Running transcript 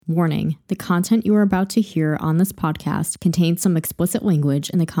Warning, the content you are about to hear on this podcast contains some explicit language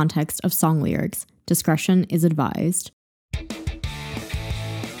in the context of song lyrics. Discretion is advised. I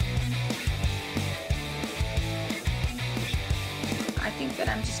think that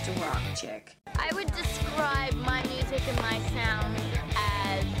I'm just a rock chick. I would describe my music and my sound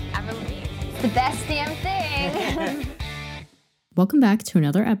as Avril Lavigne. The best damn thing. Welcome back to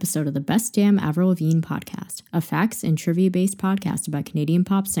another episode of the Best Damn Avril Lavigne podcast, a facts and trivia-based podcast about Canadian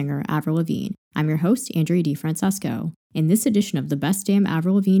pop singer Avril Lavigne. I'm your host, Andrea DiFrancesco. In this edition of the Best Damn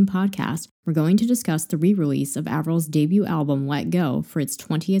Avril Lavigne podcast, we're going to discuss the re-release of Avril's debut album, Let Go, for its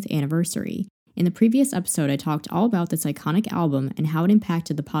 20th anniversary. In the previous episode, I talked all about this iconic album and how it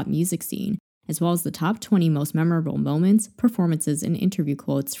impacted the pop music scene, as well as the top 20 most memorable moments, performances, and interview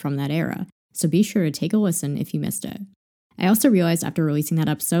quotes from that era. So be sure to take a listen if you missed it. I also realized after releasing that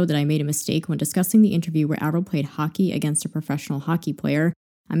episode that I made a mistake when discussing the interview where Avril played hockey against a professional hockey player.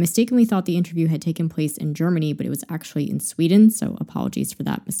 I mistakenly thought the interview had taken place in Germany, but it was actually in Sweden, so apologies for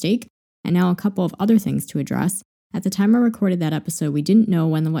that mistake. And now a couple of other things to address. At the time I recorded that episode, we didn't know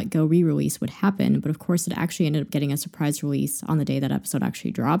when the Let Go re-release would happen, but of course it actually ended up getting a surprise release on the day that episode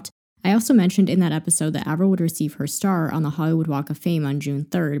actually dropped. I also mentioned in that episode that Avril would receive her star on the Hollywood Walk of Fame on June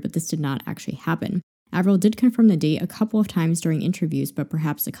 3rd, but this did not actually happen. Avril did confirm the date a couple of times during interviews, but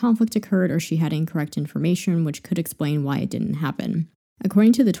perhaps a conflict occurred or she had incorrect information, which could explain why it didn't happen.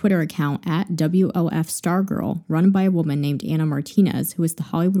 According to the Twitter account @WOFStarGirl, run by a woman named Anna Martinez, who is the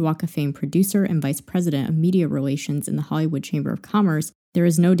Hollywood Walk of Fame producer and vice president of media relations in the Hollywood Chamber of Commerce, there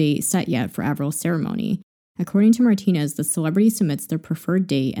is no date set yet for Avril's ceremony. According to Martinez, the celebrity submits their preferred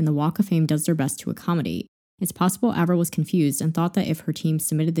date and the Walk of Fame does their best to accommodate. It's possible Avril was confused and thought that if her team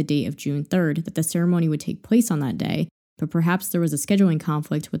submitted the date of June 3rd, that the ceremony would take place on that day, but perhaps there was a scheduling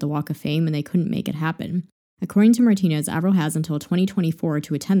conflict with the Walk of Fame and they couldn't make it happen. According to Martinez, Avril has until 2024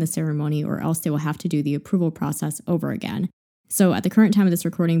 to attend the ceremony or else they will have to do the approval process over again. So at the current time of this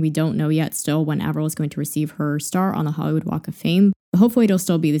recording, we don't know yet still when Avril is going to receive her star on the Hollywood Walk of Fame, but hopefully it'll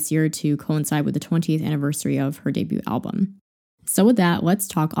still be this year to coincide with the 20th anniversary of her debut album. So with that, let's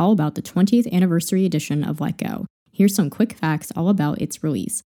talk all about the 20th anniversary edition of Let Go. Here's some quick facts all about its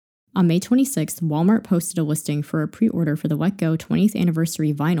release. On May 26th, Walmart posted a listing for a pre-order for the Let Go 20th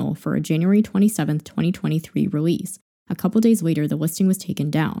anniversary vinyl for a January 27th, 2023 release. A couple days later, the listing was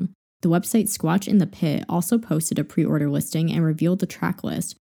taken down. The website Squatch in the Pit also posted a pre-order listing and revealed the track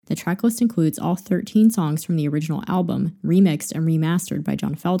list. The track list includes all 13 songs from the original album, remixed and remastered by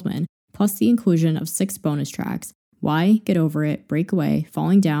John Feldmann, plus the inclusion of 6 bonus tracks: Why, Get Over It, Breakaway,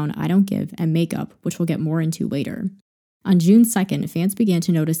 Falling Down, I Don't Give, and Makeup, which we'll get more into later. On June 2nd, fans began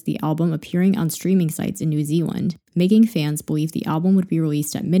to notice the album appearing on streaming sites in New Zealand, making fans believe the album would be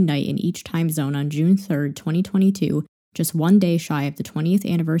released at midnight in each time zone on June 3rd, 2022, just one day shy of the 20th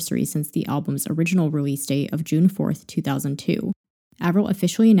anniversary since the album's original release date of June 4th, 2002. Avril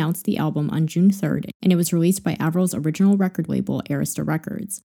officially announced the album on June 3rd, and it was released by Avril's original record label, Arista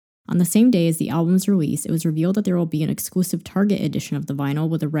Records. On the same day as the album's release, it was revealed that there will be an exclusive Target edition of the vinyl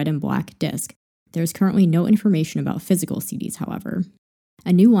with a red and black disc. There is currently no information about physical CDs, however.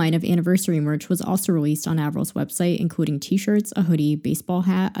 A new line of anniversary merch was also released on Avril's website, including t-shirts, a hoodie, baseball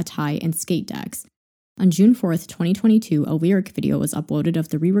hat, a tie, and skate decks. On June 4th, 2022, a lyric video was uploaded of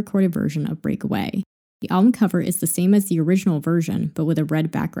the re-recorded version of Breakaway. The album cover is the same as the original version, but with a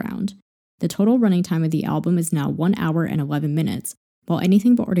red background. The total running time of the album is now 1 hour and 11 minutes. While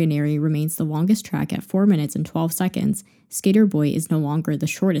Anything But Ordinary remains the longest track at 4 minutes and 12 seconds, Skater Boy is no longer the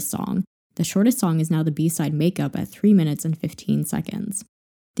shortest song. The shortest song is now the B-side Makeup at 3 minutes and 15 seconds.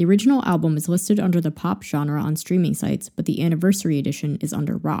 The original album is listed under the pop genre on streaming sites, but the anniversary edition is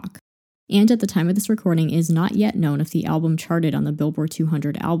under rock. And at the time of this recording, it is not yet known if the album charted on the Billboard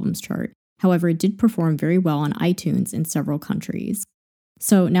 200 albums chart. However, it did perform very well on iTunes in several countries.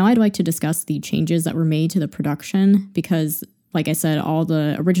 So now I'd like to discuss the changes that were made to the production because, like I said, all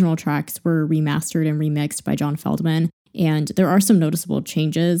the original tracks were remastered and remixed by John Feldmann, and there are some noticeable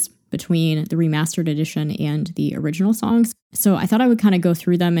changes between the remastered edition and the original songs. So I thought I would kind of go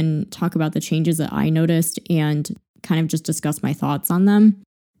through them and talk about the changes that I noticed and kind of just discuss my thoughts on them.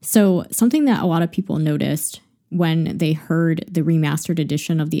 So something that a lot of people noticed when they heard the remastered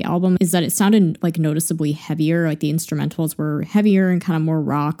edition of the album is that it sounded like noticeably heavier, like the instrumentals were heavier and kind of more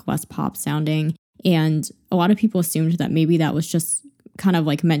rock, less pop sounding. And a lot of people assumed that maybe that was just kind of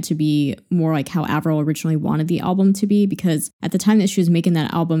like meant to be more like how Avril originally wanted the album to be, because at the time that she was making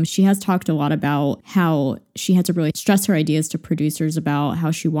that album, she has talked a lot about how she had to really stress her ideas to producers about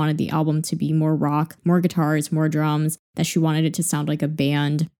how she wanted the album to be more rock, more guitars, more drums, that she wanted it to sound like a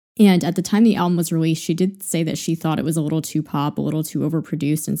band. And at the time the album was released, she did say that she thought it was a little too pop, a little too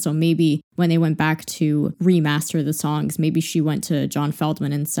overproduced. And so maybe when they went back to remaster the songs, maybe she went to John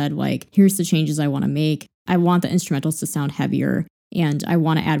Feldmann and said, like, here's the changes I want to make. I want the instrumentals to sound heavier, and I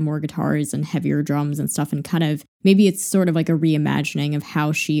want to add more guitars and heavier drums and stuff. And kind of maybe it's sort of like a reimagining of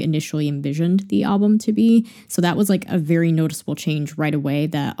how she initially envisioned the album to be. So that was like a very noticeable change right away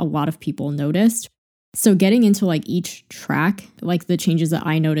that a lot of people noticed. So getting into like each track, like the changes that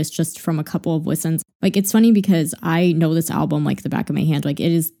I noticed just from a couple of listens, like it's funny because I know this album like the back of my hand. Like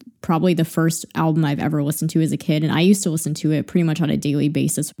it is probably the first album I've ever listened to as a kid. And I used to listen to it pretty much on a daily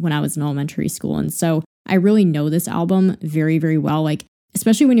basis when I was in elementary school. And so I really know this album very, very well. Like,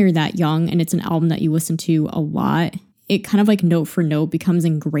 especially when you're that young and it's an album that you listen to a lot, it kind of like note for note becomes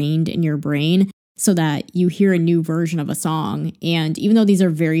ingrained in your brain, so that you hear a new version of a song. And even though these are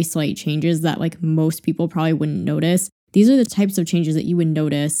very slight changes that like most people probably wouldn't notice, these are the types of changes that you would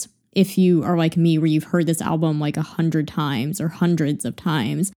notice if you are like me, where you've heard this album like 100 times or hundreds of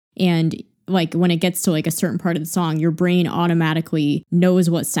times. And like when it gets to like a certain part of the song, your brain automatically knows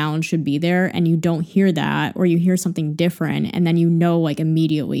what sound should be there, and you don't hear that, or you hear something different, and then you know like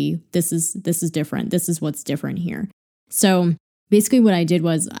immediately this is different. This is what's different here. So basically what I did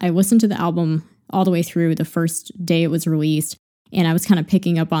was I listened to the album all the way through the first day it was released, and I was kind of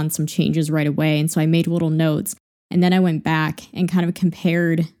picking up on some changes right away. And so I made little notes, and then I went back and kind of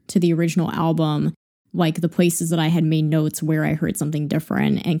compared to the original album, like the places that I had made notes where I heard something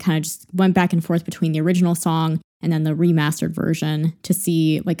different, and kind of just went back and forth between the original song and then the remastered version to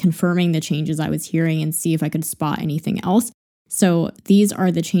see, like, confirming the changes I was hearing and see if I could spot anything else. So these are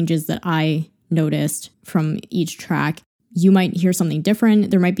the changes that I noticed from each track. You might hear something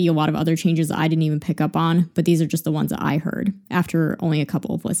different. There might be a lot of other changes that I didn't even pick up on, but these are just the ones that I heard after only a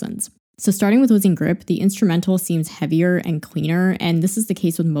couple of listens. So starting with Losing Grip, the instrumental seems heavier and cleaner, and this is the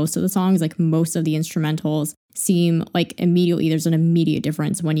case with most of the songs. Like most of the instrumentals seem like immediately, there's an immediate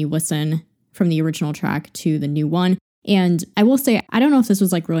difference when you listen from the original track to the new one. And I will say, I don't know if this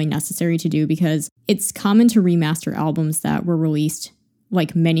was like really necessary to do, because it's common to remaster albums that were released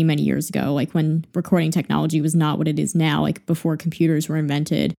like many, many years ago, like when recording technology was not what it is now, like before computers were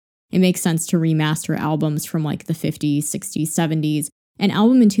invented. It makes sense to remaster albums from like the 50s, 60s, 70s. An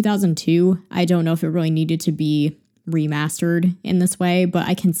album in 2002, I don't know if it really needed to be remastered in this way, but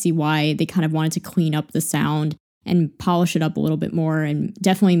I can see why they kind of wanted to clean up the sound and polish it up a little bit more, and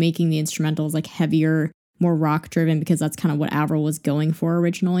definitely making the instrumentals like heavier, more rock driven, because that's kind of what Avril was going for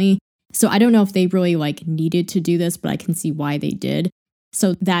originally. So I don't know if they really like needed to do this, but I can see why they did.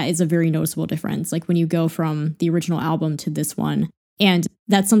 So that is a very noticeable difference, like when you go from the original album to this one. And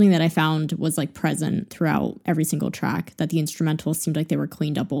that's something that I found was like present throughout every single track, that the instrumentals seemed like they were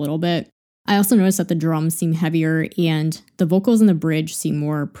cleaned up a little bit. I also noticed that the drums seem heavier and the vocals in the bridge seem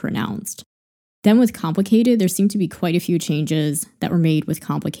more pronounced. Then with Complicated, there seemed to be quite a few changes that were made with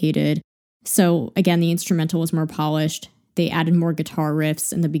Complicated. So again, the instrumental was more polished. They added more guitar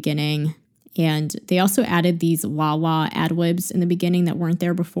riffs in the beginning. And they also added these la-la ad-libs in the beginning that weren't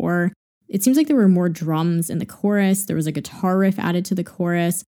there before. It seems like there were more drums in the chorus. There was a guitar riff added to the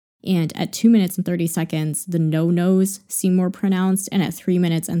chorus. And at 2 minutes and 30 seconds, the no-nos seem more pronounced. And at 3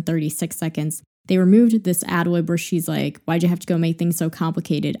 minutes and 36 seconds, they removed this ad-lib where she's like, why'd you have to go make things so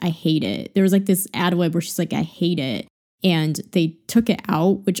complicated? I hate it. There was like this ad-lib where she's like, I hate it. And they took it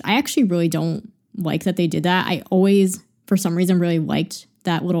out, which I actually really don't like that they did that. I always, for some reason, really liked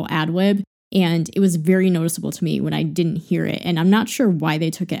that little ad-lib. And it was very noticeable to me when I didn't hear it. And I'm not sure why they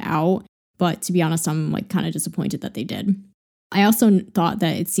took it out, but to be honest, I'm like kind of disappointed that they did. I also thought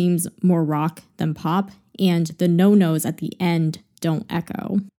that it seems more rock than pop, and the no-nos at the end don't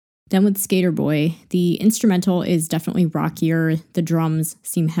echo. Then with Skater Boy, the instrumental is definitely rockier. The drums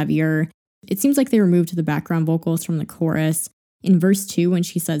seem heavier. It seems like they removed the background vocals from the chorus. In verse 2, when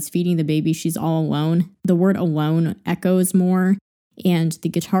she says feeding the baby, she's all alone, the word alone echoes more, and the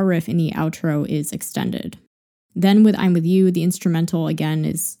guitar riff in the outro is extended. Then with I'm With You, the instrumental again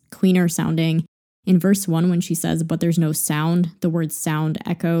is cleaner sounding. In verse 1, when she says, but there's no sound, the word sound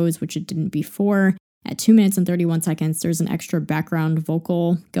echoes, which it didn't before. At 2 minutes and 31 seconds, there's an extra background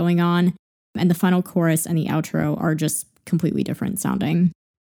vocal going on. And the final chorus and the outro are just completely different sounding.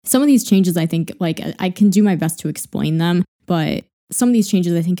 Some of these changes, I think, like I can do my best to explain them, but some of these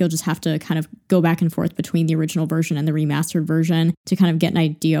changes, I think you'll just have to kind of go back and forth between the original version and the remastered version to kind of get an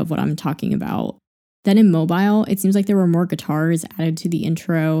idea of what I'm talking about. Then in Mobile, it seems like there were more guitars added to the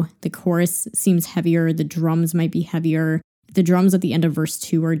intro. The chorus seems heavier. The drums might be heavier. The drums at the end of verse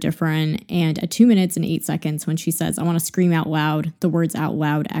 2 are different. And at 2 minutes and 8 seconds, when she says, I want to scream out loud, the words out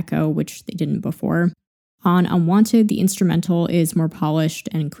loud echo, which they didn't before. On Unwanted, the instrumental is more polished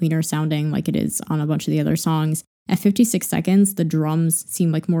and cleaner sounding like it is on a bunch of the other songs. At 56 seconds, the drums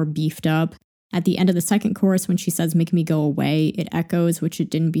seem like more beefed up. At the end of the second chorus, when she says, "Make me go away," it echoes, which it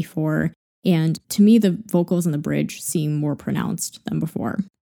didn't before. And to me, the vocals in the bridge seem more pronounced than before.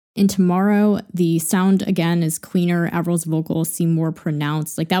 In Tomorrow, the sound again is cleaner. Avril's vocals seem more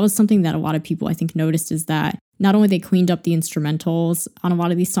pronounced. Like that was something that a lot of people I think noticed, is that not only they cleaned up the instrumentals on a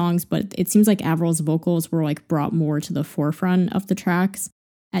lot of these songs, but it seems like Avril's vocals were like brought more to the forefront of the tracks.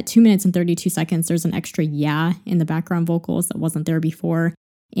 At 2 minutes and 32 seconds, there's an extra "yeah" in the background vocals that wasn't there before.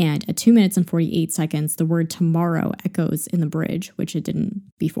 And at 2 minutes and 48 seconds, the word "tomorrow" echoes in the bridge, which it didn't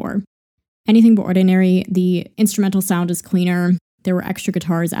before. Anything But Ordinary, the instrumental sound is cleaner. There were extra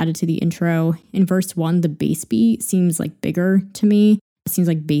guitars added to the intro. In verse 1, the bass beat seems like bigger to me. It seems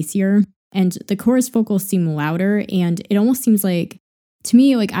like bassier. And the chorus vocals seem louder, and it almost seems like, to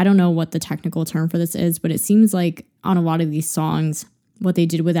me, like I don't know what the technical term for this is, but it seems like on a lot of these songs, what they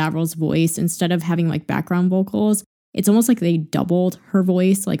did with Avril's voice, instead of having like background vocals, it's almost like they doubled her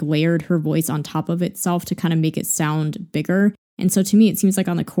voice, like layered her voice on top of itself to kind of make it sound bigger. And so to me, it seems like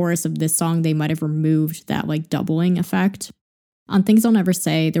on the chorus of this song, they might have removed that like doubling effect. On Things I'll Never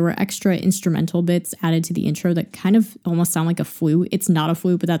Say, there were extra instrumental bits added to the intro that kind of almost sound like a flute. It's not a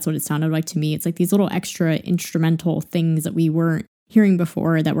flute, but that's what it sounded like to me. It's like these little extra instrumental things that we weren't hearing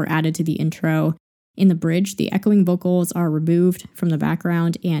before that were added to the intro. In the bridge, the echoing vocals are removed from the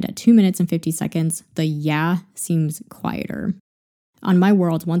background, and at 2 minutes and 50 seconds, the "yeah" seems quieter. On My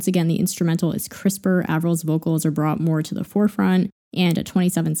World, once again, the instrumental is crisper. Avril's vocals are brought more to the forefront. And at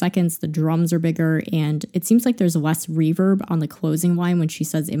 27 seconds, the drums are bigger, and it seems like there's less reverb on the closing line when she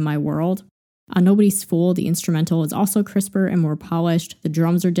says "in my world." On Nobody's Fool, the instrumental is also crisper and more polished. The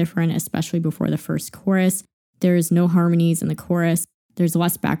drums are different, especially before the first chorus. There's no harmonies in the chorus. There's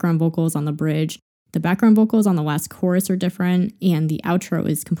less background vocals on the bridge. The background vocals on the last chorus are different, and the outro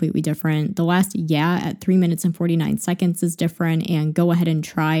is completely different. The last "yeah" at 3 minutes and 49 seconds is different, and "Go Ahead and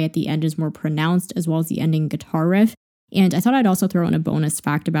Try" at the end is more pronounced, as well as the ending guitar riff. And I thought I'd also throw in a bonus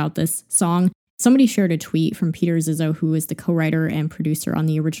fact about this song. Somebody shared a tweet from Peter Zizzo, who is the co-writer and producer on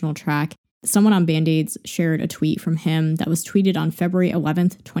the original track. Someone on Band-Aids shared a tweet from him that was tweeted on February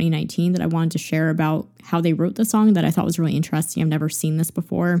 11th, 2019 that I wanted to share about how they wrote the song that I thought was really interesting. I've never seen this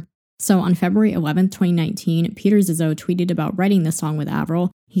before. So on February 11th, 2019, Peter Zizzo tweeted about writing the song with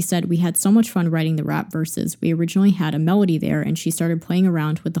Avril. He said, "We had so much fun writing the rap verses. We originally had a melody there, and she started playing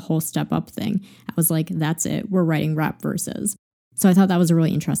around with the whole step up thing. I was like, that's it, we're writing rap verses." So I thought that was a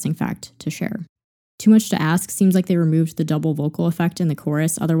really interesting fact to share. Too Much to Ask seems like they removed the double vocal effect in the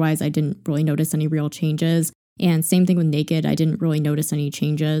chorus. Otherwise, I didn't really notice any real changes. And same thing with Naked, I didn't really notice any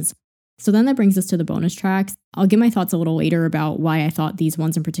changes. So then that brings us to the bonus tracks. I'll give my thoughts a little later about why I thought these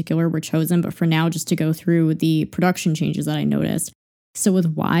ones in particular were chosen, but for now, just to go through the production changes that I noticed. So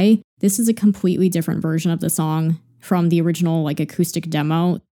with Why, this is a completely different version of the song from the original like acoustic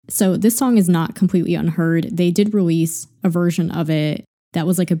demo. So this song is not completely unheard. They did release a version of it that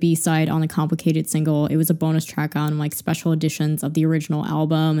was like a B-side on the Complicated single. It was a bonus track on like special editions of the original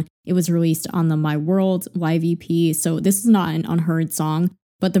album. It was released on the My World live EP. So this is not an unheard song.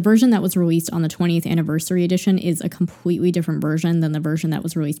 But the version that was released on the 20th anniversary edition is a completely different version than the version that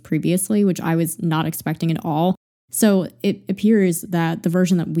was released previously, which I was not expecting at all. So it appears that the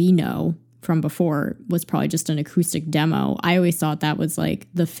version that we know from before was probably just an acoustic demo. I always thought that was like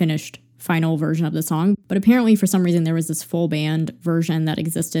the finished final version of the song. But apparently for some reason there was this full band version that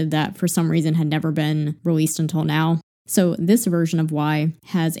existed that for some reason had never been released until now. So this version of Why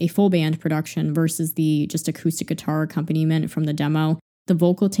has a full band production versus the just acoustic guitar accompaniment from the demo. The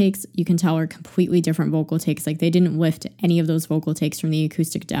vocal takes, you can tell, are completely different vocal takes. Like they didn't lift any of those vocal takes from the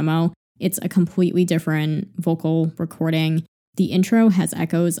acoustic demo. It's a completely different vocal recording. The intro has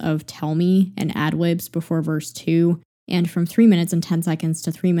echoes of Tell Me and ad-libs before verse 2. And from 3 minutes and 10 seconds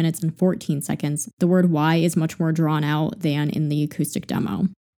to 3 minutes and 14 seconds, the word why is much more drawn out than in the acoustic demo.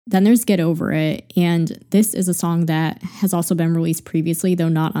 Then there's Get Over It, and this is a song that has also been released previously, though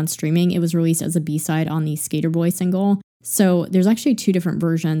not on streaming. It was released as a B-side on the Skater Boy single. So there's actually two different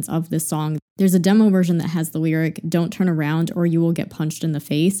versions of this song. There's a demo version that has the lyric, "Don't turn around or you will get punched in the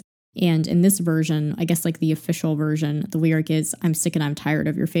face." And in this version, I guess like the official version, the lyric is, "I'm sick and I'm tired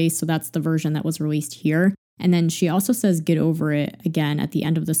of your face." So that's the version that was released here. And then she also says "Get Over It" again at the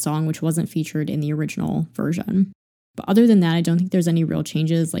end of the song, which wasn't featured in the original version. But other than that, I don't think there's any real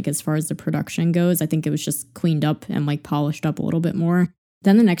changes, like as far as the production goes. I think it was just cleaned up and like polished up a little bit more.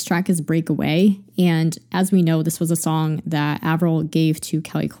 Then the next track is Breakaway, and as we know, this was a song that Avril gave to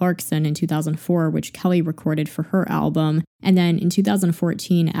Kelly Clarkson in 2004, which Kelly recorded for her album. And then in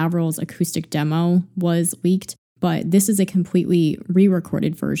 2014, Avril's acoustic demo was leaked, but this is a completely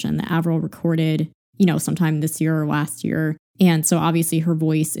re-recorded version that Avril recorded, sometime this year or last year. And so obviously her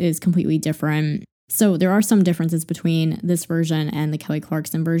voice is completely different. So there are some differences between this version and the Kelly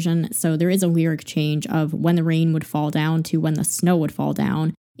Clarkson version. So there is a lyric change of when the rain would fall down to when the snow would fall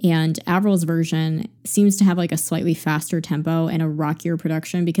down. And Avril's version seems to have like a slightly faster tempo and a rockier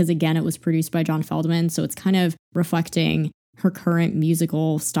production because, again, it was produced by John Feldmann. So it's kind of reflecting her current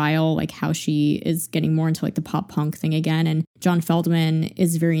musical style, like how she is getting more into like the pop punk thing again. And John Feldmann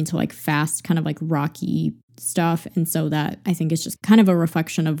is very into like fast, kind of like rocky stuff. And so that I think is just kind of a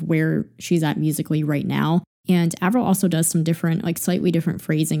reflection of where she's at musically right now. And Avril also does some different, like slightly different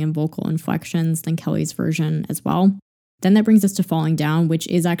phrasing and vocal inflections than Kelly's version as well. Then that brings us to Falling Down, which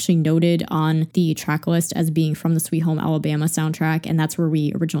is actually noted on the track list as being from the Sweet Home Alabama soundtrack. And that's where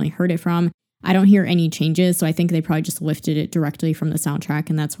we originally heard it from. I don't hear any changes, so I think they probably just lifted it directly from the soundtrack,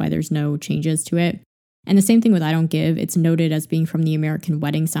 and that's why there's no changes to it. And the same thing with I Don't Give. It's noted as being from the American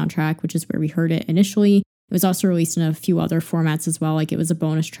Wedding soundtrack, which is where we heard it initially. It was also released in a few other formats as well, like it was a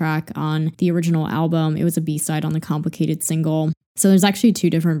bonus track on the original album. It was a B-side on the Complicated single. So there's actually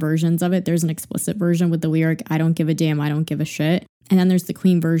two different versions of it. There's an explicit version with the lyric, I don't give a damn, I don't give a shit. And then there's the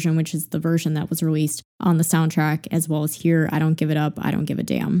clean version, which is the version that was released on the soundtrack, as well as here, I don't give it up, I don't give a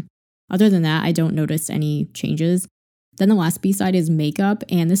damn. Other than that, I don't notice any changes. Then the last B-side is Makeup,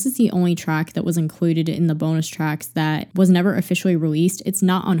 and this is the only track that was included in the bonus tracks that was never officially released. It's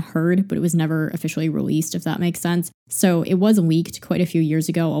not unheard, but it was never officially released, if that makes sense. So it was leaked quite a few years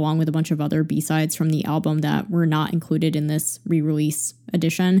ago, along with a bunch of other B-sides from the album that were not included in this re-release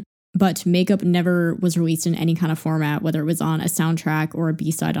edition. But Makeup never was released in any kind of format, whether it was on a soundtrack or a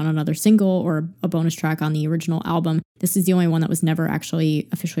B-side on another single or a bonus track on the original album. This is the only one that was never actually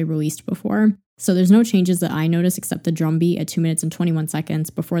officially released before. So there's no changes that I notice except the drum beat at 2 minutes and 21 seconds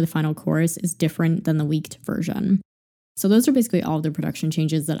before the final chorus is different than the leaked version. So those are basically all of the production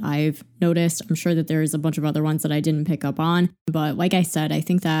changes that I've noticed. I'm sure that there's a bunch of other ones that I didn't pick up on. But like I said, I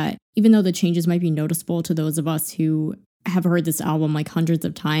think that even though the changes might be noticeable to those of us who have heard this album like hundreds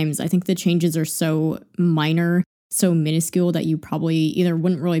of times, I think the changes are so minor, so minuscule that you probably either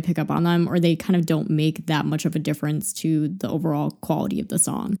wouldn't really pick up on them or they kind of don't make that much of a difference to the overall quality of the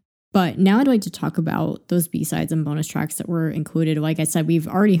song. But now I'd like to talk about those B-sides and bonus tracks that were included. Like I said, we've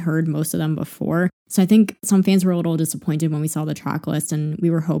already heard most of them before. So I think some fans were a little disappointed when we saw the track list, and we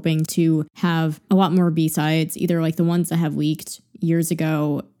were hoping to have a lot more B-sides, either like the ones that have leaked years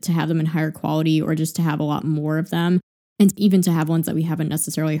ago, to have them in higher quality, or just to have a lot more of them. And even to have ones that we haven't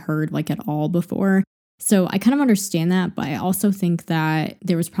necessarily heard like at all before. So I kind of understand that, but I also think that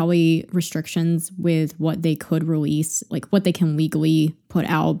there was probably restrictions with what they could release, like what they can legally put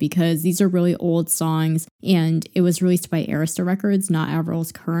out, because these are really old songs and it was released by Arista Records, not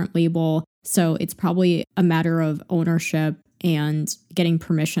Avril's current label. So it's probably a matter of ownership and getting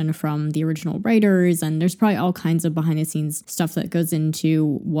permission from the original writers. And there's probably all kinds of behind the scenes stuff that goes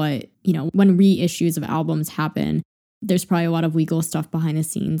into what, when reissues of albums happen. There's probably a lot of legal stuff behind the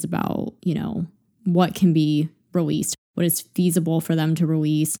scenes about, what can be released, what is feasible for them to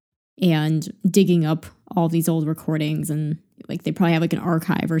release, and digging up all these old recordings. And like they probably have like an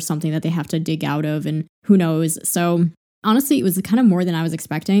archive or something that they have to dig out of, and who knows. So honestly, it was kind of more than I was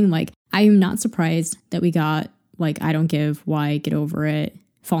expecting. Like, I am not surprised that we got like I Don't Give, Why, Get Over It,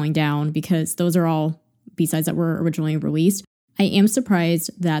 Falling Down, because those are all B-sides that were originally released. I am surprised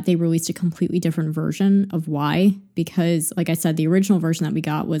that they released a completely different version of Why, because like I said, the original version that we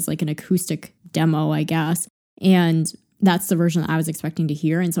got was like an acoustic demo, I guess. And that's the version that I was expecting to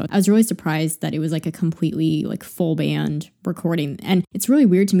hear. And so I was really surprised that it was like a completely like full band recording. And it's really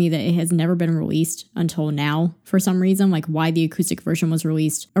weird to me that it has never been released until now for some reason, like why the acoustic version was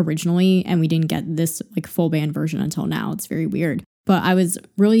released originally and we didn't get this like full band version until now. It's very weird. But I was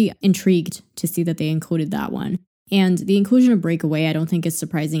really intrigued to see that they included that one. And the inclusion of Breakaway, I don't think is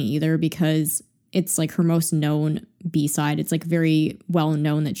surprising either, because it's like her most known B-side. It's like very well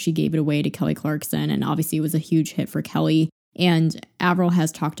known that she gave it away to Kelly Clarkson. And obviously it was a huge hit for Kelly. And Avril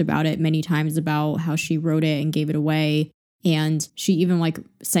has talked about it many times about how she wrote it and gave it away. And she even like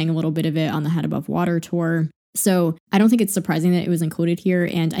sang a little bit of it on the Head Above Water tour. So I don't think it's surprising that it was included here.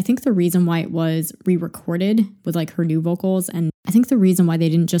 And I think the reason why it was re-recorded with like her new vocals, and I think the reason why they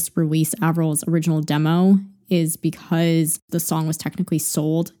didn't just release Avril's original demo is because the song was technically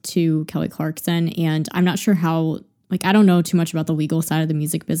sold to Kelly Clarkson. And I'm not sure how like, I don't know too much about the legal side of the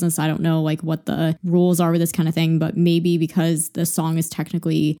music business. I don't know like what the rules are with this kind of thing, but maybe because the song is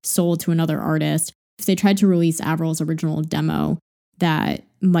technically sold to another artist, if they tried to release Avril's original demo, that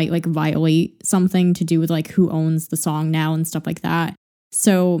might like violate something to do with like who owns the song now and stuff like that.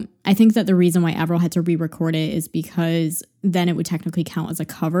 So I think that the reason why Avril had to re-record it is because then it would technically count as a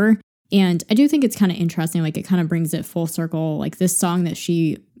cover. And I do think it's kind of interesting, like it kind of brings it full circle, like this song that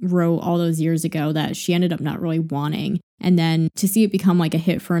she wrote all those years ago that she ended up not really wanting. And then to see it become like a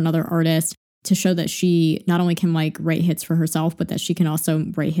hit for another artist, to show that she not only can like write hits for herself, but that she can also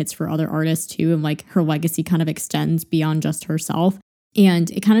write hits for other artists too. And like her legacy kind of extends beyond just herself.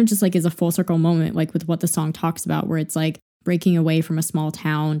 And it kind of just like is a full circle moment, like with what the song talks about, where it's like breaking away from a small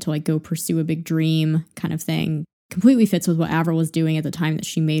town to like go pursue a big dream kind of thing. Completely fits with what Avril was doing at the time that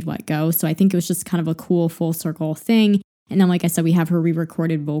she made Let Go. So I think it was just kind of a cool full circle thing. And then, like I said, we have her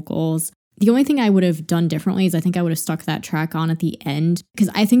re-recorded vocals. The only thing I would have done differently is I think I would have stuck that track on at the end, because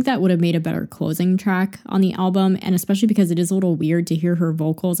I think that would have made a better closing track on the album. And especially because it is a little weird to hear her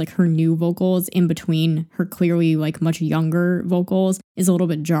vocals, like her new vocals in between her clearly like much younger vocals is a little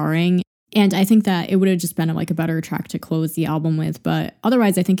bit jarring. And I think that it would have just been like a better track to close the album with. But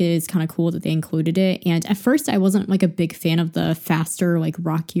otherwise, I think it is kind of cool that they included it. And at first, I wasn't like a big fan of the faster, like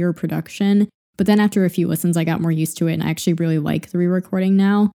rockier production. But then after a few listens, I got more used to it. And I actually really like the re-recording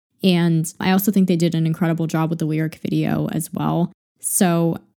now. And I also think they did an incredible job with the lyric video as well.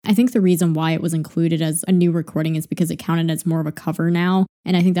 So I think the reason why it was included as a new recording is because it counted as more of a cover now.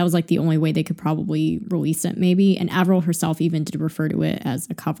 And I think that was like the only way they could probably release it maybe. And Avril herself even did refer to it as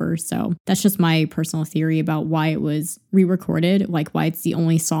a cover. So that's just my personal theory about why it was re-recorded, like why it's the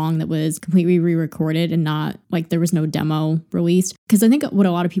only song that was completely re-recorded and not like there was no demo released. Because I think what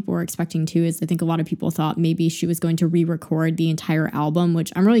a lot of people were expecting too is I think a lot of people thought maybe she was going to re-record the entire album,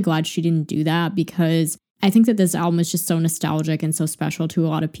 which I'm really glad she didn't do that, because I think that this album is just so nostalgic and so special to a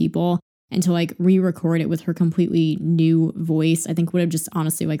lot of people. And to like re-record it with her completely new voice, I think would have just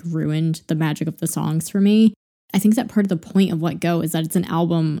honestly like ruined the magic of the songs for me. I think that part of the point of Let Go is that it's an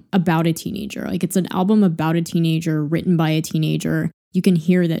album about a teenager. Like it's an album about a teenager written by a teenager. You can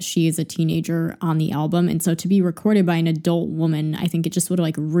hear that she is a teenager on the album. And so to be recorded by an adult woman, I think it just would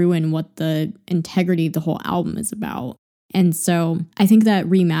like ruin what the integrity of the whole album is about. And so I think that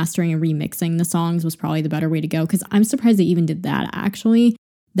remastering and remixing the songs was probably the better way to go, because I'm surprised they even did that, actually.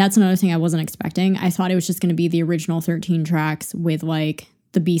 That's another thing I wasn't expecting. I thought it was just going to be the original 13 tracks with like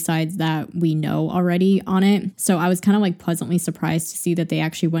the B-sides that we know already on it. So I was kind of like pleasantly surprised to see that they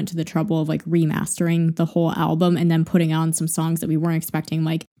actually went to the trouble of like remastering the whole album and then putting on some songs that we weren't expecting,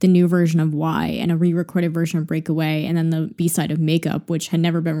 like the new version of Why and a re-recorded version of Breakaway, and then the B-side of Makeup, which had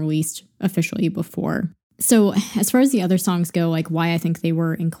never been released officially before. So as far as the other songs go, like why I think they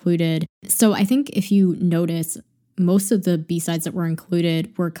were included. So I think if you notice, most of the B-sides that were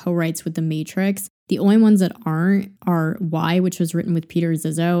included were co-writes with The Matrix. The only ones that aren't are Why, which was written with Peter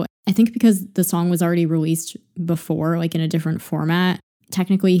Zizzo. I think because the song was already released before, like in a different format,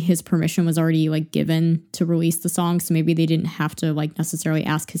 technically his permission was already like given to release the song. So maybe they didn't have to like necessarily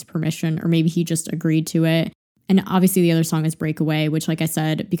ask his permission, or maybe he just agreed to it. And obviously the other song is Breakaway, which, like I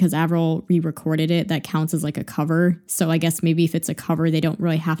said, because Avril re-recorded it, that counts as like a cover. So I guess maybe if it's a cover, they don't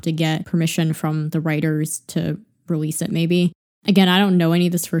really have to get permission from the writers to release it maybe. Again, I don't know any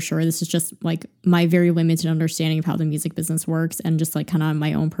of this for sure. This is just like my very limited understanding of how the music business works and just like kind of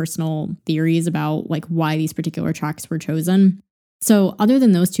my own personal theories about like why these particular tracks were chosen. So other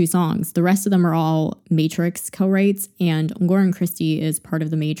than those two songs, the rest of them are all Matrix co-writes, and Lauren Christy is part of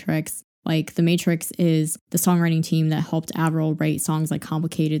The Matrix. Like The Matrix is the songwriting team that helped Avril write songs like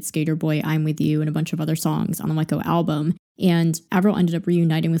Complicated, Skater Boy, I'm With You, and a bunch of other songs on the Let Go album. And Avril ended up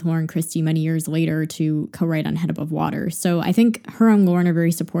reuniting with Lauren Christy many years later to co-write on Head Above Water. So I think her and Lauren are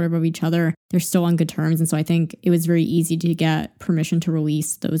very supportive of each other. They're still on good terms. And so I think it was very easy to get permission to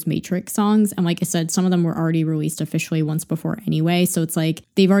release those Matrix songs. And like I said, some of them were already released officially once before anyway. So it's like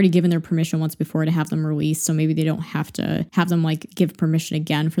they've already given their permission once before to have them released. So maybe they don't have to have them like give permission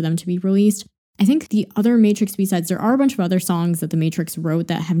again for them to be released. I think the other Matrix B-sides, there are a bunch of other songs that The Matrix wrote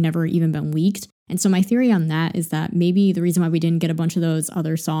that have never even been leaked. And so my theory on that is that maybe the reason why we didn't get a bunch of those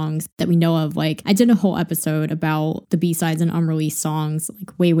other songs that we know of, like I did a whole episode about the B-sides and unreleased songs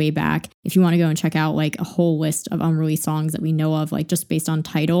like way back. If you want to go and check out like a whole list of unreleased songs that we know of, like just based on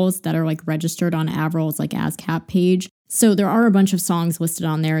titles that are like registered on Avril's like ASCAP page. So there are a bunch of songs listed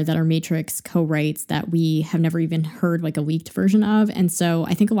on there that are Matrix co-writes that we have never even heard like a leaked version of. And so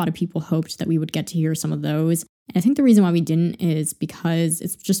I think a lot of people hoped that we would get to hear some of those. And I think the reason why we didn't is because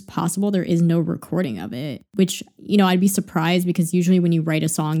it's just possible there is no recording of it, which, you know, I'd be surprised because usually when you write a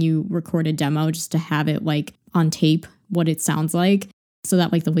song, you record a demo just to have it like on tape what it sounds like, so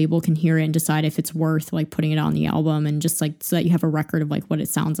that like the label can hear it and decide if it's worth like putting it on the album, and just like so that you have a record of like what it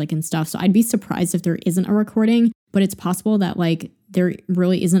sounds like and stuff. So I'd be surprised if there isn't a recording, but it's possible that like there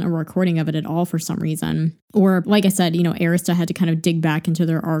really isn't a recording of it at all for some reason. Or like I said, you know, Arista had to kind of dig back into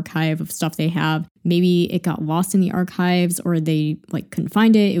their archive of stuff they have. Maybe it got lost in the archives, or they like couldn't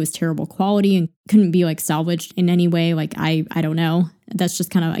find it. It was terrible quality and couldn't be like salvaged in any way. Like I don't know. That's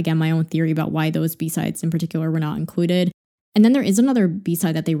just kind of, again, my own theory about why those B-sides in particular were not included. And then there is another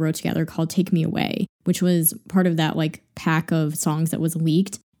B-side that they wrote together called Take Me Away, which was part of that like pack of songs that was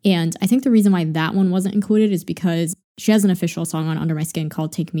leaked. And I think the reason why that one wasn't included is because she has an official song on Under My Skin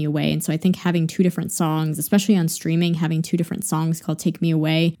called Take Me Away. And so I think having two different songs, especially on streaming, having two different songs called Take Me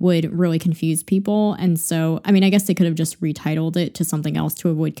Away would really confuse people. And so, I mean, I guess they could have just retitled it to something else to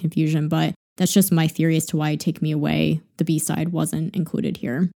avoid confusion, but that's just my theory as to why Take Me Away, the B-side, wasn't included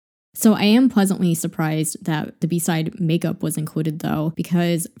here. So I am pleasantly surprised that the B-side Makeup was included though,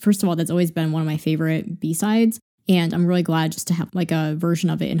 because first of all, that's always been one of my favorite B-sides. And I'm really glad just to have like a version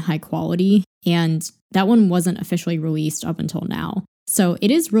of it in high quality. And that one wasn't officially released up until now. So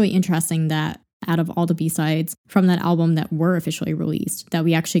it is really interesting that out of all the B-sides from that album that were officially released, that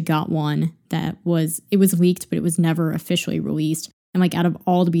we actually got one that was leaked, but it was never officially released. And like out of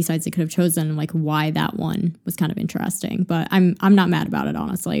all the B-sides they could have chosen, like why that one was kind of interesting. But I'm not mad about it,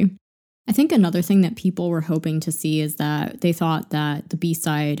 honestly. I think another thing that people were hoping to see is that they thought that the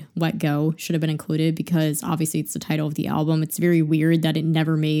B-side Let Go should have been included, because obviously it's the title of the album. It's very weird that it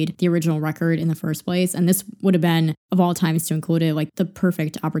never made the original record in the first place. And this would have been, of all times to include it, like the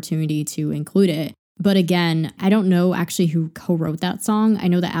perfect opportunity to include it. But again, I don't know actually who co-wrote that song. I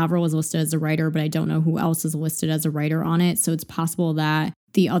know that Avril was listed as a writer, but I don't know who else is listed as a writer on it. So it's possible that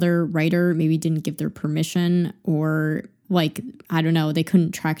the other writer maybe didn't give their permission, or like, I don't know, they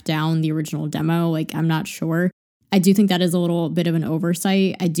couldn't track down the original demo. Like, I'm not sure. I do think that is a little bit of an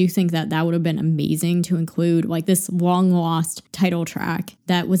oversight. I do think that that would have been amazing to include like this long lost title track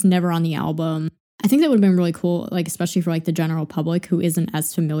that was never on the album. I think that would have been really cool, like especially for like the general public who isn't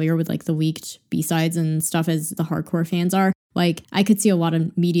as familiar with like the leaked B-sides and stuff as the hardcore fans are. Like I could see a lot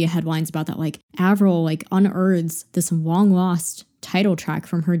of media headlines about that, like Avril like unearths this long lost title track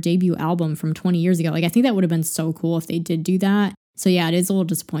from her debut album from 20 years ago. Like I think that would have been so cool if they did do that. So yeah, it is a little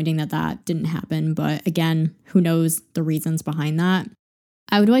disappointing that that didn't happen. But again, who knows the reasons behind that.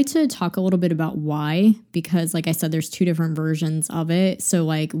 I would like to talk a little bit about why, because like I said, there's two different versions of it. So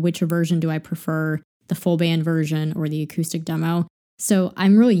like which version do I prefer, the full band version or the acoustic demo? So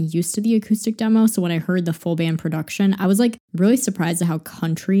I'm really used to the acoustic demo. So when I heard the full band production, I was like really surprised at how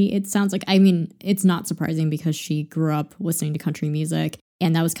country it sounds. Like, I mean, it's not surprising because she grew up listening to country music,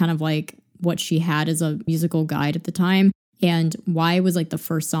 and that was kind of like what she had as a musical guide at the time. And Why was like the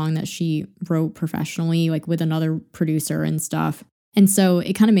first song that she wrote professionally, like with another producer and stuff. And so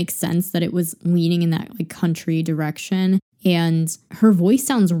it kind of makes sense that it was leaning in that like country direction. And her voice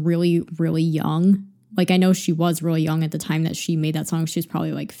sounds really, really young. Like I know she was really young at the time that she made that song. She was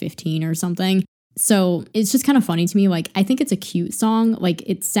probably like 15 or something. So it's just kind of funny to me. Like I think it's a cute song. Like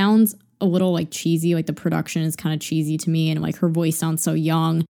it sounds a little like cheesy. Like the production is kind of cheesy to me. And like her voice sounds so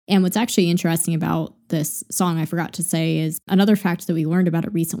young. And what's actually interesting about this song, I forgot to say, is another fact that we learned about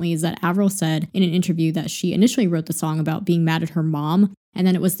it recently is that Avril said in an interview that she initially wrote the song about being mad at her mom. And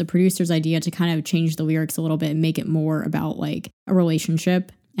then it was the producer's idea to kind of change the lyrics a little bit and make it more about like a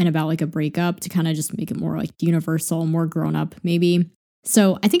relationship and about like a breakup, to kind of just make it more like universal, more grown up maybe.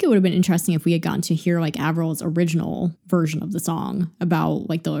 So I think it would have been interesting if we had gotten to hear like Avril's original version of the song about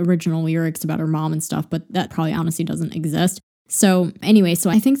like the original lyrics about her mom and stuff, but that probably honestly doesn't exist. So anyway, so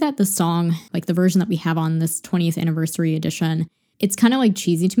I think that the song, like the version that we have on this 20th anniversary edition, it's kind of like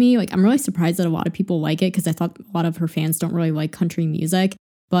cheesy to me. Like I'm really surprised that a lot of people like it, because I thought a lot of her fans don't really like country music,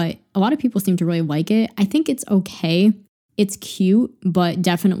 but a lot of people seem to really like it. I think it's okay. It's cute, but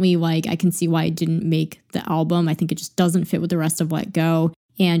definitely like I can see why it didn't make the album. I think it just doesn't fit with the rest of Let Go.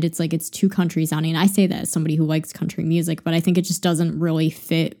 And it's like it's too country sounding. And I say that as somebody who likes country music, but I think it just doesn't really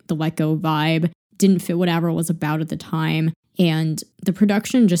fit the Let Go vibe. Didn't fit what Avril was about at the time. And the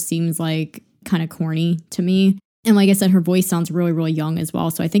production just seems like kind of corny to me. And like I said, her voice sounds really, really young as well.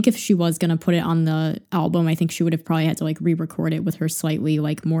 So I think if she was going to put it on the album, I think she would have probably had to like re-record it with her slightly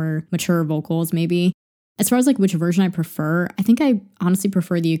like more mature vocals maybe. As far as like which version I prefer, I think I honestly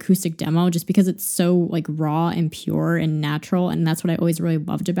prefer the acoustic demo just because it's so like raw and pure and natural. And that's what I always really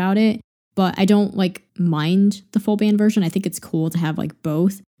loved about it. But I don't like mind the full band version. I think it's cool to have like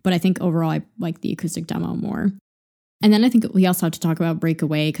both. But I think overall I like the acoustic demo more. And then I think we also have to talk about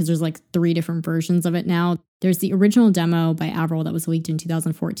Breakaway because there's like 3 different versions of it now. There's the original demo by Avril that was leaked in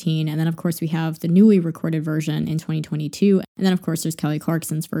 2014. And then, of course, we have the newly recorded version in 2022. And then, of course, there's Kelly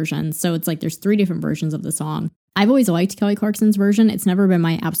Clarkson's version. So it's like there's 3 different versions of the song. I've always liked Kelly Clarkson's version. It's never been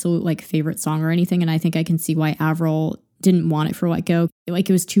my absolute like favorite song or anything. And I think I can see why Avril didn't want it for Let Go. Like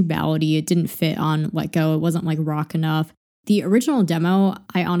it was too ballady. It didn't fit on Let Go. It wasn't like rock enough. The original demo,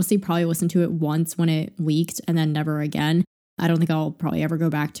 I honestly probably listened to it once when it leaked and then never again. I don't think I'll probably ever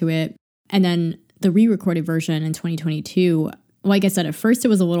go back to it. And then the re-recorded version in 2022, like I said, at first it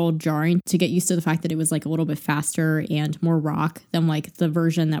was a little jarring to get used to the fact that it was like a little bit faster and more rock than like the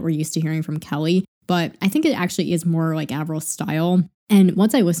version that we're used to hearing from Kelly. But I think it actually is more like Avril's style. And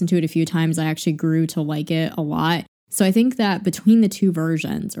once I listened to it a few times, I actually grew to like it a lot. So I think that between the 2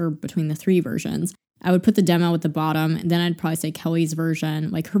 versions, or between the 3 versions, I would put the demo at the bottom, and then I'd probably say Kelly's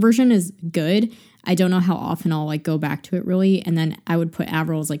version. Like her version is good. I don't know how often I'll like go back to it really. And then I would put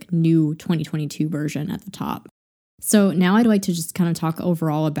Avril's like new 2022 version at the top. So now I'd like to just kind of talk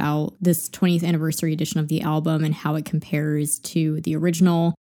overall about this 20th anniversary edition of the album and how it compares to the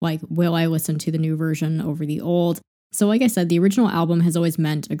original. Like, will I listen to the new version over the old? So like I said, the original album has always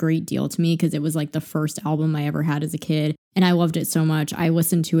meant a great deal to me because it was like the first album I ever had as a kid. And I loved it so much. I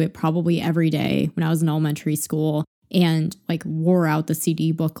listened to it probably every day when I was in elementary school and like wore out the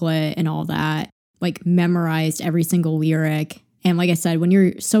CD booklet and all that, like memorized every single lyric. And like I said, when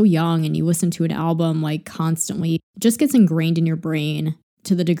you're so young and you listen to an album like constantly, it just gets ingrained in your brain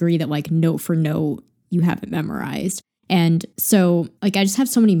to the degree that like note for note, you have it memorized. And so like I just have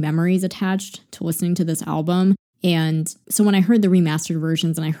so many memories attached to listening to this album. And so when I heard the remastered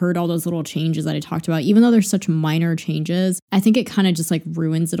versions and I heard all those little changes that I talked about, even though they're such minor changes, I think it kind of just like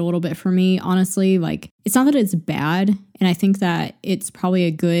ruins it a little bit for me, honestly. Like, it's not that it's bad. And I think that it's probably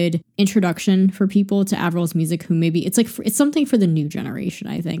a good introduction for people to Avril's music who maybe it's something for the new generation,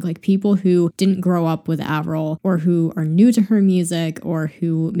 I think. Like people who didn't grow up with Avril or who are new to her music or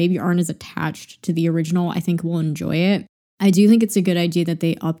who maybe aren't as attached to the original, I think will enjoy it. I do think it's a good idea that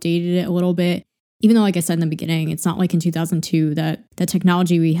they updated it a little bit. Even though, like I said in the beginning, it's not like in 2002 that the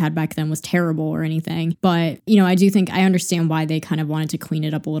technology we had back then was terrible or anything. But, you know, I do think I understand why they kind of wanted to clean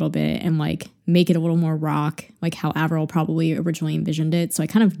it up a little bit and like make it a little more rock, like how Avril probably originally envisioned it. So I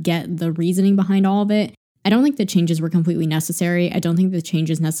kind of get the reasoning behind all of it. I don't think the changes were completely necessary. I don't think the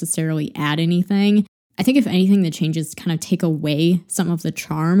changes necessarily add anything. I think if anything, the changes kind of take away some of the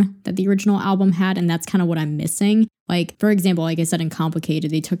charm that the original album had, and that's kind of what I'm missing. Like, for example, like I said in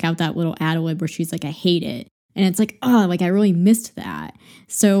Complicated, they took out that little ad-lib where she's like, I hate it. And it's like, oh, like I really missed that.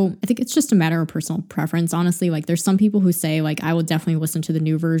 So I think it's just a matter of personal preference, honestly. Like there's some people who say like, I will definitely listen to the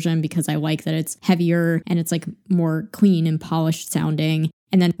new version because I like that it's heavier and it's like more clean and polished sounding.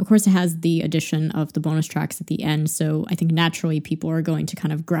 And then, of course, it has the addition of the bonus tracks at the end. So I think naturally people are going to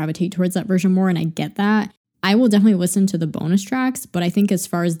kind of gravitate towards that version more. And I get that. I will definitely listen to the bonus tracks. But I think as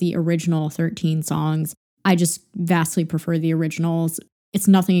far as the original 13 songs, I just vastly prefer the originals. It's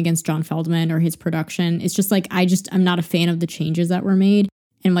nothing against John Feldmann or his production. It's just like, I'm not a fan of the changes that were made.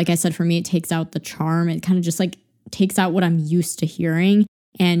 And like I said, for me, it takes out the charm. It kind of just like takes out what I'm used to hearing.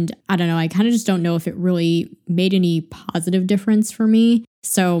 And I don't know, I kind of just don't know if it really made any positive difference for me.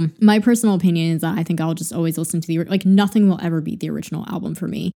 So my personal opinion is that I think I'll just always listen to like nothing will ever beat the original album for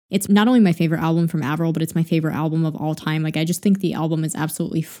me. It's not only my favorite album from Avril, but it's my favorite album of all time. Like I just think the album is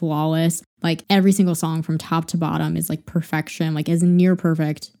absolutely flawless. Like every single song from top to bottom is like perfection, like as near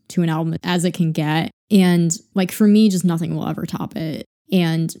perfect to an album as it can get. And like for me, just nothing will ever top it.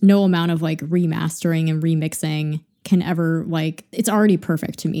 And no amount of like remastering and remixing can ever like, it's already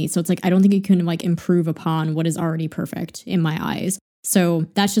perfect to me. So it's like, I don't think it can like improve upon what is already perfect in my eyes. So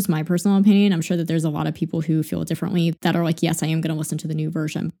that's just my personal opinion. I'm sure that there's a lot of people who feel differently that are like, yes, I am going to listen to the new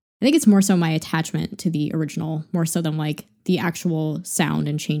version. I think it's more so my attachment to the original, more so than like the actual sound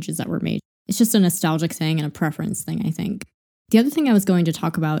and changes that were made. It's just a nostalgic thing and a preference thing, I think. The other thing I was going to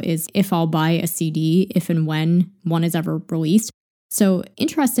talk about is if I'll buy a CD, if and when one is ever released. So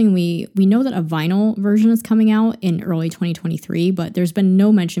interestingly, we know that a vinyl version is coming out in early 2023, but there's been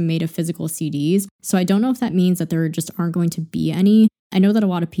no mention made of physical CDs. So I don't know if that means that there just aren't going to be any. I know that a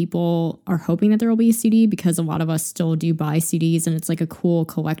lot of people are hoping that there will be a CD because a lot of us still do buy CDs and it's like a cool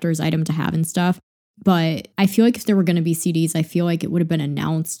collector's item to have and stuff. But I feel like if there were going to be CDs, I feel like it would have been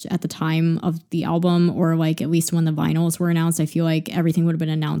announced at the time of the album or like at least when the vinyls were announced. I feel like everything would have been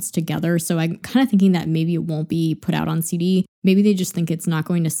announced together. So I'm kind of thinking that maybe it won't be put out on CD. Maybe they just think it's not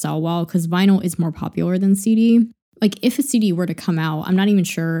going to sell well because vinyl is more popular than CD. Like if a CD were to come out, I'm not even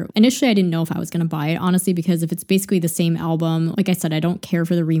sure. Initially, I didn't know if I was going to buy it, honestly, because if it's basically the same album, like I said, I don't care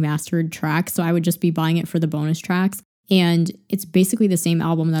for the remastered tracks. So I would just be buying it for the bonus tracks. And it's basically the same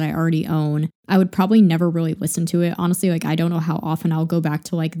album that I already own. I would probably never really listen to it. Honestly, like I don't know how often I'll go back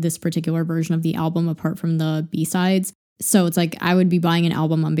to like this particular version of the album apart from the B-sides. So it's like I would be buying an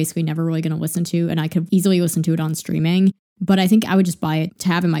album I'm basically never really going to listen to, and I could easily listen to it on streaming. But I think I would just buy it to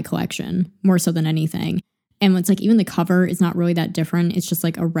have in my collection more so than anything. And it's like even the cover is not really that different. It's just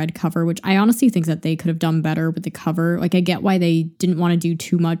like a red cover, which I honestly think that they could have done better with the cover. Like I get why they didn't want to do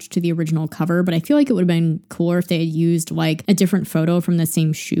too much to the original cover, but I feel like it would have been cooler if they had used like a different photo from the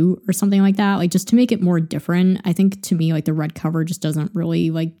same shoot or something like that. Like just to make it more different. I think to me, like the red cover just doesn't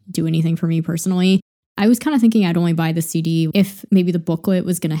really like do anything for me personally. I was kind of thinking I'd only buy the CD if maybe the booklet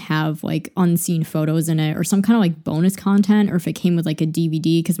was going to have like unseen photos in it or some kind of like bonus content, or if it came with like a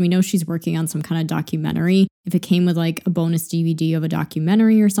DVD, because we know she's working on some kind of documentary. If it came with like a bonus DVD of a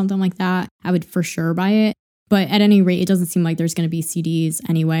documentary or something like that, I would for sure buy it. But at any rate, it doesn't seem like there's going to be CDs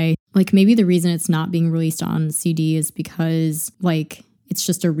anyway. Like maybe the reason it's not being released on CD is because like it's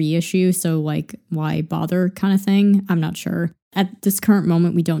just a reissue. So like why bother kind of thing? I'm not sure. At this current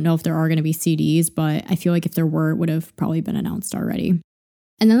moment, we don't know if there are going to be CDs, but I feel like if there were, it would have probably been announced already.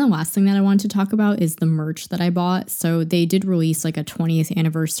 And then the last thing that I wanted to talk about is the merch that I bought. So they did release like a 20th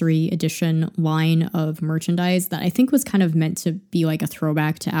anniversary edition line of merchandise that I think was kind of meant to be like a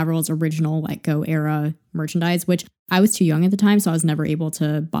throwback to Avril's original Let Go era merchandise, which I was too young at the time, so I was never able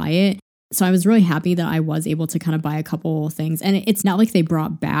to buy it. So I was really happy that I was able to kind of buy a couple things. And it's not like they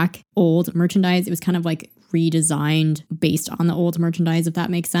brought back old merchandise. It was kind of like redesigned based on the old merchandise, if that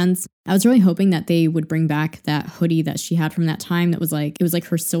makes sense. I was really hoping that they would bring back that hoodie that she had from that time that was like, it was like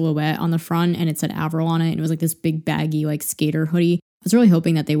her silhouette on the front and it said Avril on it. And it was like this big baggy like skater hoodie. I was really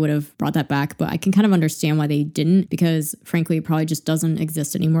hoping that they would have brought that back, but I can kind of understand why they didn't, because frankly, it probably just doesn't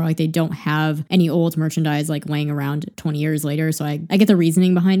exist anymore. Like they don't have any old merchandise like laying around 20 years later. So I get the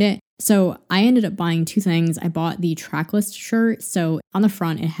reasoning behind it. So I ended up buying two things. I bought the Tracklist shirt. So on the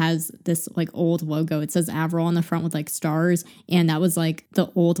front, it has this like old logo. It says Avril on the front with like stars. And that was like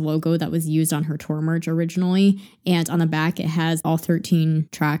the old logo that was used on her tour merch originally. And on the back, it has all 13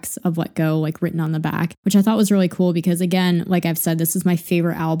 tracks of Let Go like written on the back, which I thought was really cool because again, like I've said, this is my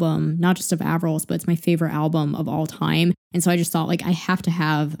favorite album, not just of Avril's, but it's my favorite album of all time. And so I just thought like I have to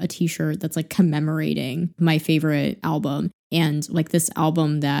have a t-shirt that's like commemorating my favorite album. And like this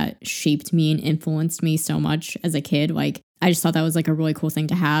album that shaped me and influenced me so much as a kid, like I just thought that was like a really cool thing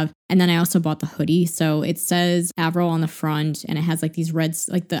to have. And then I also bought the hoodie. So it says Avril on the front and it has like these reds,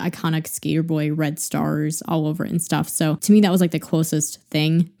 like the iconic Skater Boy red stars all over it and stuff. So to me, that was like the closest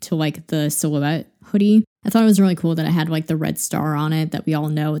thing to like the silhouette hoodie. I thought it was really cool that it had like the red star on it that we all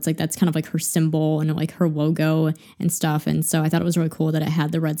know. It's like that's kind of like her symbol and like her logo and stuff. And so I thought it was really cool that it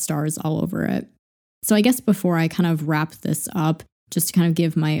had the red stars all over it. So I guess before I kind of wrap this up, just to kind of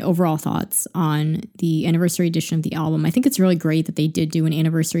give my overall thoughts on the anniversary edition of the album, I think it's really great that they did do an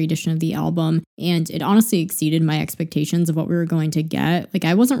anniversary edition of the album, and it honestly exceeded my expectations of what we were going to get. Like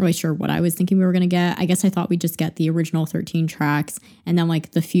I wasn't really sure what I was thinking we were going to get. I guess I thought we'd just get the original 13 tracks and then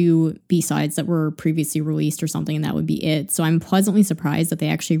like the few B-sides that were previously released or something, and that would be it. So I'm pleasantly surprised that they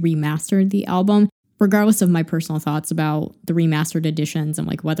actually remastered the album. Regardless of my personal thoughts about the remastered editions and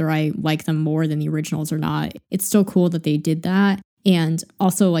like whether I like them more than the originals or not, it's still cool that they did that. And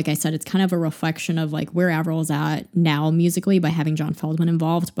also, like I said, it's kind of a reflection of like where Avril's at now musically by having John Feldmann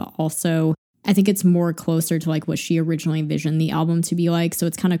involved, but also I think it's more closer to like what she originally envisioned the album to be like. So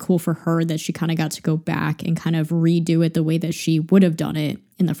it's kind of cool for her that she kind of got to go back and kind of redo it the way that she would have done it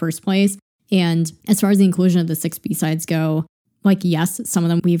in the first place. And as far as the inclusion of the 6 B-sides go, like, yes, some of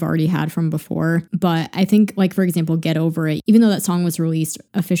them we've already had from before, but I think, like, for example, Get Over It, even though that song was released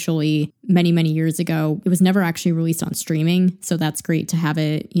officially many, many years ago, it was never actually released on streaming. So that's great to have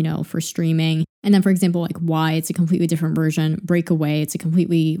it, you know, for streaming. And then, for example, like Why, it's a completely different version. Breakaway, it's a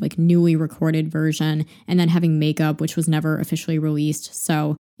completely like newly recorded version. And then having Makeup, which was never officially released.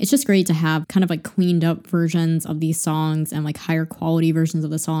 So it's just great to have kind of like cleaned up versions of these songs and like higher quality versions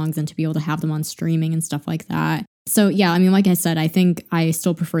of the songs and to be able to have them on streaming and stuff like that. So yeah, I mean, like I said, I think I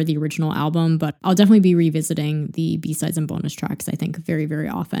still prefer the original album, but I'll definitely be revisiting the B-sides and bonus tracks, I think, very, very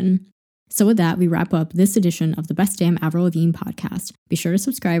often. So with that, we wrap up this edition of the Best Damn Avril Lavigne podcast. Be sure to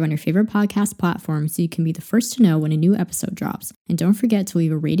subscribe on your favorite podcast platform so you can be the first to know when a new episode drops. And don't forget to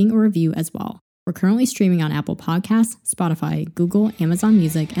leave a rating or review as well. We're currently streaming on Apple Podcasts, Spotify, Google, Amazon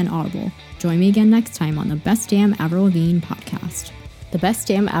Music, and Audible. Join me again next time on the Best Damn Avril Lavigne podcast. The Best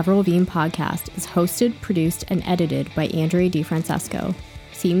Damn Avril Lavigne podcast is hosted, produced, and edited by Andrea DiFrancesco.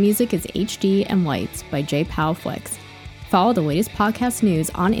 Theme music is HD and Lights by J. Powell Flicks. Follow the latest podcast news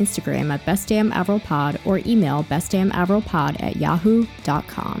on Instagram at bestdamnavrilpod or email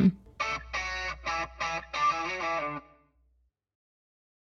bestdamnavrilpod@yahoo.com.